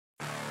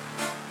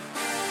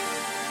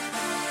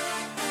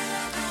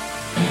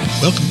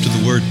Welcome to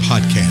the Word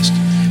Podcast.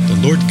 The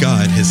Lord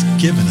God has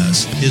given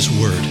us His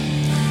Word.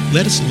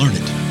 Let us learn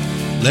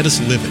it. Let us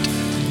live it.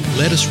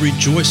 Let us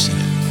rejoice in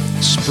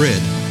it.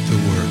 Spread the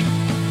Word.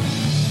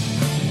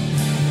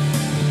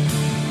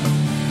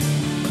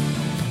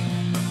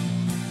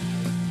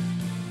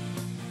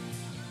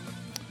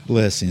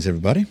 Blessings,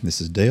 everybody.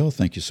 This is Dale.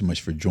 Thank you so much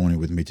for joining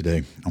with me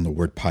today on the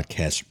Word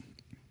Podcast.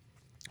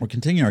 We're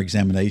continuing our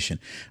examination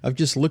of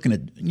just looking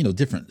at,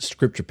 different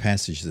scripture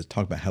passages that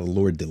talk about how the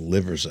Lord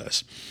delivers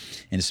us.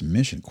 And it's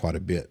mentioned quite a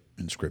bit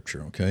in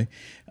Scripture, okay?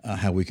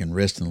 How we can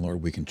rest in the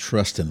Lord, we can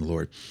trust in the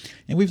Lord.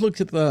 And we've looked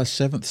at the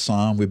 7th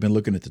Psalm. We've been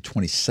looking at the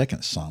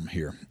 22nd Psalm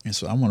here. And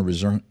so I want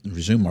to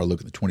resume our look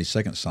at the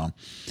 22nd Psalm.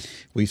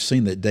 We've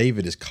seen that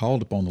David is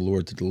called upon the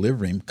Lord to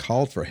deliver him,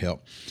 called for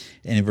help.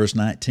 And in verse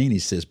 19 he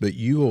says, "But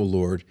you, O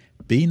Lord,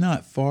 be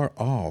not far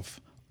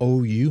off,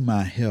 O you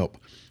my help.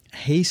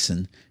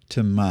 Hasten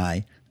to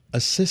my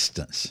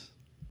assistance."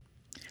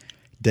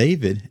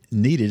 David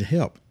needed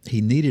help. He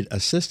needed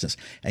assistance,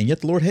 and yet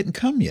the Lord hadn't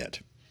come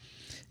yet.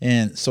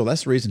 And so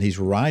that's the reason he's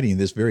writing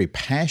this very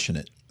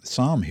passionate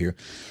psalm here,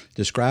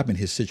 describing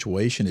his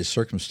situation, his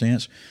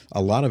circumstance,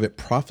 a lot of it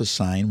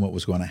prophesying what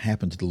was going to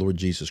happen to the Lord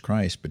Jesus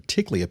Christ,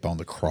 particularly upon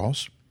the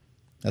cross.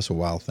 That's a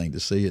wild thing to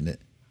see, isn't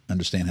it?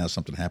 Understand how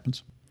something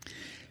happens.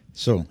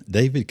 So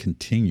David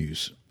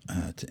continues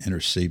to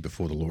intercede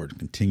before the Lord,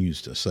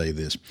 continues to say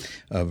this.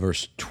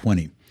 Verse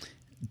 20,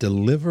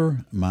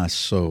 "Deliver my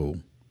soul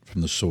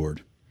from the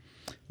sword,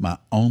 my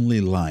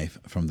only life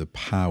from the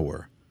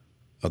power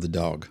of the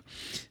dog."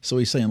 So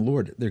he's saying,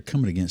 Lord, they're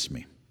coming against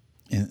me.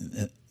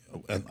 And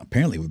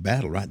apparently with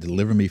battle, right?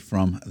 Deliver me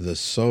from the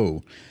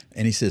soul.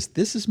 And he says,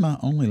 this is my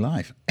only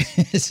life.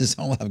 This is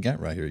all I've got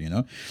right here,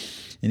 And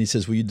he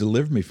says, will you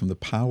deliver me from the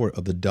power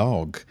of the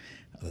dog?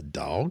 The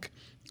dog?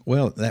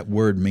 Well, that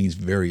word means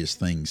various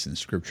things in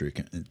Scripture.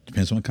 It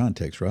depends on the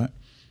context, right?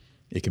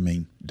 It can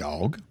mean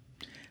dog.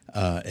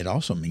 It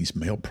also means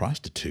male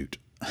prostitute.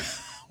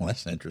 Well,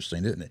 that's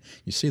interesting, isn't it?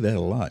 You see that a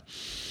lot.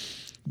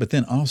 But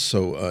then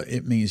also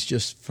it means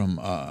just from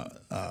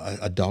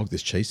a dog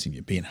that's chasing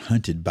you, being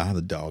hunted by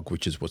the dog,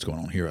 which is what's going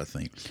on here, I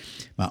think.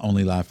 My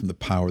only life from the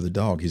power of the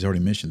dog. He's already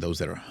mentioned those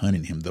that are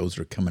hunting him, those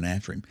that are coming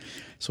after him.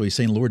 So he's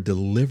saying, Lord,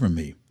 deliver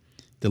me.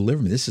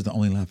 Deliver me. This is the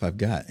only life I've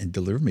got. And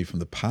deliver me from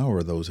the power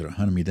of those that are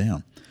hunting me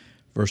down.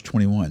 Verse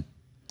 21,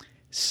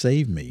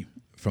 save me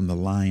from the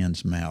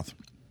lion's mouth.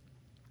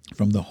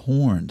 From the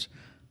horns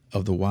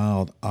of the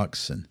wild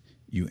oxen,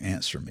 you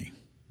answer me.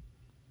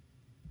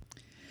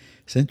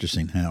 It's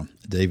interesting how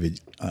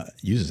David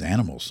uses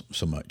animals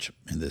so much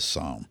in this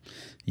psalm.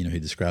 He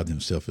described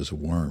himself as a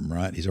worm,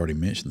 right? He's already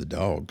mentioned the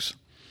dogs,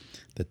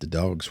 that the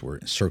dogs were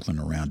circling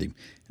around him,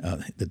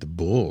 that the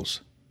bulls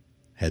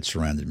had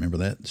surrounded him. Remember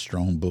that? The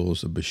strong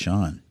bulls of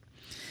Bashan.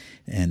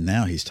 And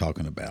now he's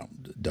talking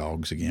about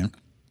dogs again.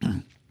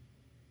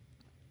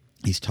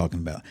 He's talking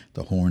about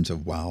the horns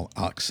of wild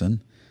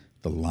oxen,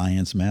 the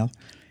lion's mouth.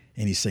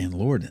 And he's saying,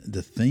 Lord,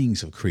 the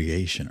things of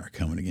creation are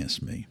coming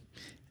against me.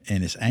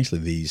 And it's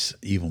actually these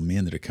evil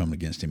men that are coming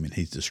against him, and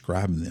he's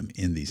describing them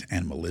in these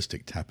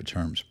animalistic type of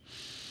terms.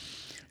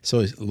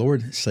 So,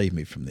 Lord, save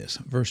me from this.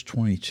 Verse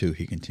 22,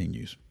 he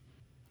continues,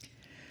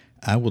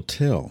 I will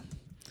tell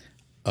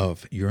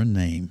of your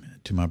name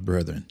to my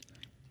brethren.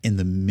 In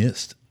the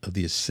midst of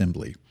the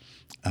assembly,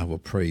 I will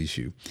praise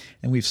you.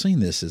 And we've seen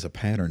this as a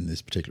pattern in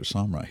this particular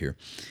psalm right here,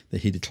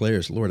 that he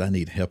declares, Lord, I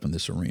need help in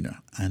this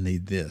arena. I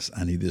need this.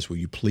 I need this. Will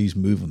you please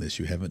move on this?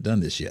 You haven't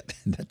done this yet.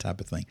 That type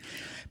of thing.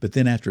 But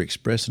then after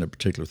expressing a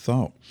particular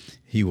thought,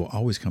 he will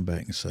always come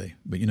back and say,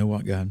 but you know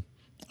what, God?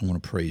 I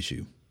want to praise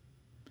you.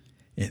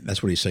 And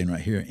that's what he's saying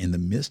right here. In the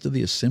midst of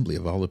the assembly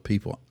of all the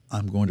people,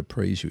 I'm going to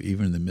praise you,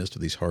 even in the midst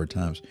of these hard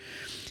times.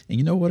 And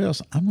you know what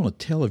else? I'm going to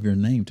tell of your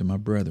name to my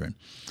brethren.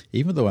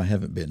 Even though I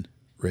haven't been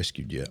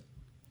rescued yet,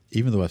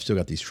 even though I've still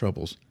got these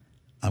troubles,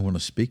 I'm going to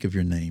speak of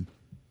your name.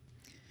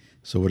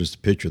 So what is the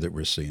picture that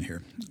we're seeing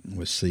here?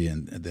 We're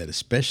seeing that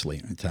especially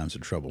in times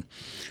of trouble,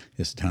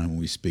 it's the time when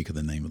we speak of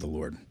the name of the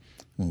Lord,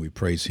 when we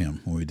praise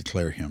him, when we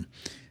declare him,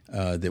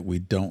 that we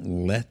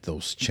don't let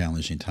those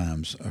challenging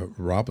times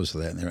rob us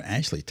of that. And there are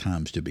actually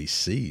times to be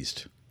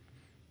seized.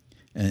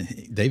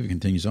 And David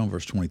continues on,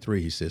 verse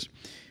 23, he says,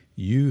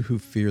 you who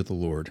fear the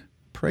Lord,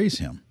 praise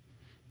him.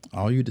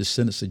 All you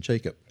descendants of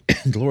Jacob,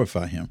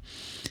 glorify him,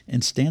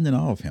 and stand in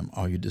awe of him,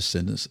 all you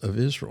descendants of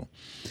Israel.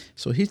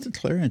 So he's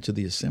declaring to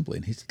the assembly,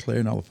 and he's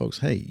declaring to all the folks,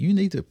 hey, you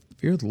need to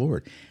fear the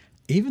Lord.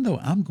 Even though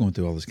I'm going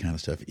through all this kind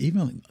of stuff,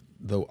 even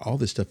though all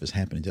this stuff is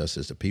happening to us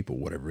as a people,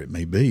 whatever it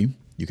may be,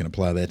 you can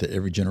apply that to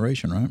every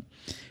generation, right?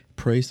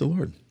 Praise the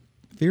Lord.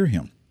 Fear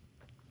him.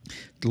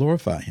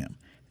 Glorify him.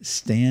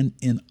 Stand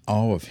in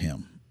awe of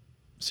him.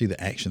 See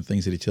the action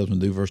things that he tells them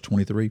to do, verse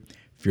 23?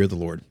 Fear the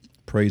Lord.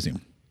 Praise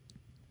him.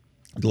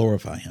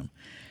 Glorify him.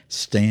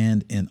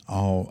 Stand in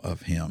awe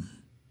of him.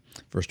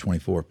 Verse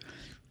 24,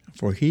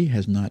 for he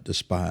has not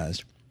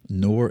despised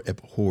nor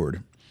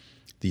abhorred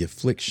the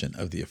affliction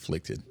of the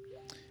afflicted,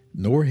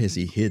 nor has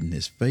he hidden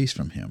his face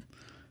from him.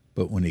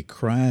 But when he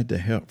cried to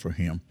help for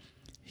him,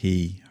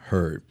 he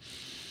heard.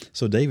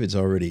 So David's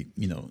already,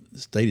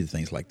 stated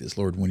things like this.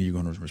 Lord, when are you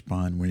going to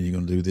respond? When are you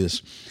going to do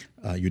this?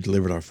 You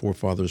delivered our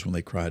forefathers when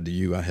they cried to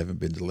you. I haven't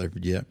been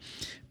delivered yet.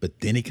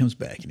 But then he comes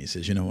back and he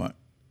says, you know what?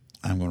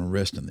 I'm going to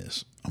rest in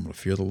this. I'm going to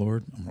fear the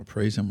Lord. I'm going to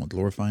praise him. I'm going to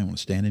glorify him. I'm going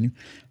to stand in him.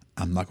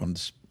 I'm not going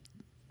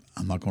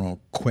to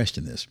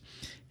question this.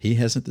 He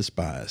hasn't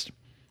despised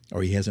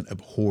or he hasn't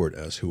abhorred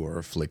us who are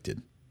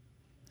afflicted.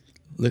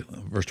 Look,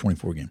 verse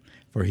 24 again.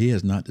 For he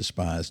has not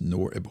despised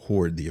nor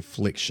abhorred the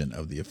affliction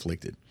of the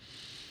afflicted,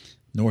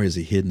 nor has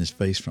he hidden his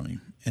face from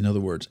him. In other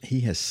words,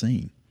 he has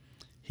seen.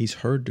 He's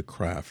heard the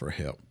cry for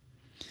help.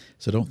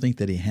 So don't think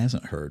that he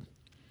hasn't heard.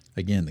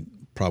 Again, the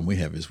problem we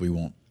have is we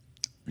want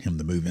him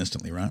to move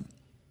instantly, right?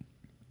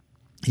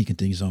 He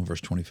continues on,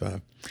 verse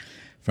 25.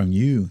 From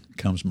you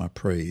comes my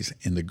praise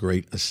in the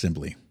great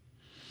assembly.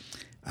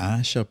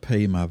 I shall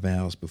pay my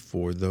vows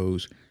before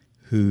those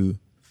who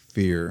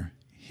fear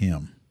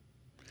him.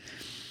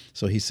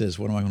 So he says,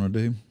 what am I going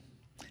to do?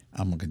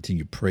 I'm going to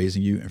continue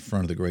praising you in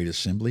front of the great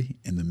assembly,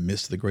 in the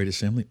midst of the great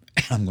assembly.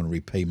 I'm going to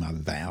repay my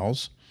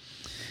vows,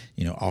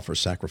 offer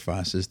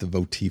sacrifices, the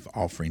votive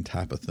offering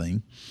type of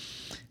thing.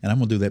 And I'm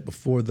going to do that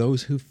before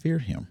those who fear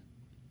him.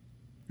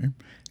 Okay?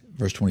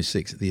 Verse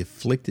 26, the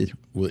afflicted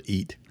will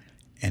eat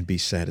and be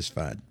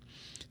satisfied.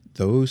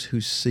 Those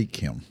who seek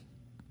him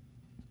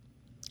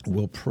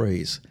will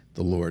praise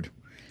the Lord.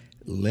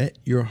 Let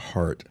your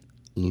heart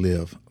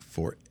live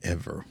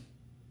forever.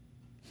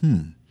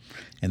 And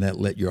that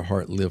let your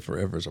heart live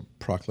forever is a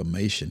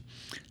proclamation.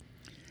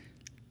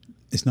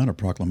 It's not a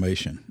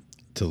proclamation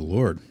to the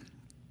Lord,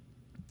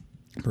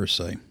 per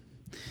se.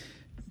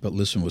 But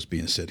listen what's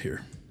being said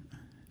here.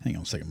 Hang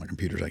on a second, my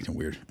computer's acting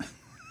weird.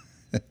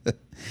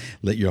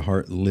 Let your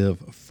heart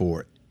live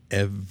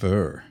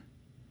forever.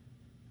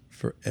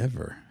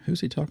 Forever.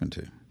 Who's he talking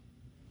to?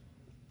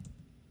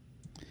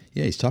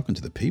 Yeah, he's talking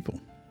to the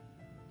people.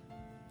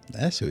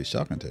 That's who he's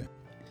talking to.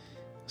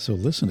 So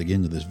listen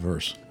again to this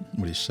verse,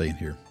 what he's saying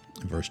here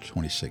in verse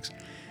 26.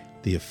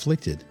 The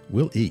afflicted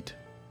will eat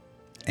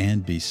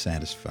and be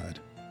satisfied.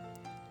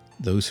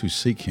 Those who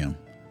seek him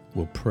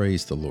will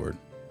praise the Lord.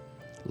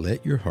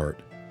 Let your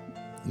heart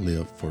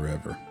live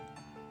forever.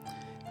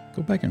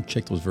 Go back and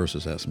check those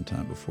verses out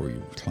sometime before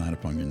you recline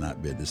upon your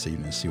night bed this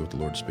evening and see what the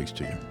Lord speaks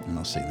to you. And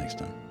I'll see you next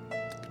time.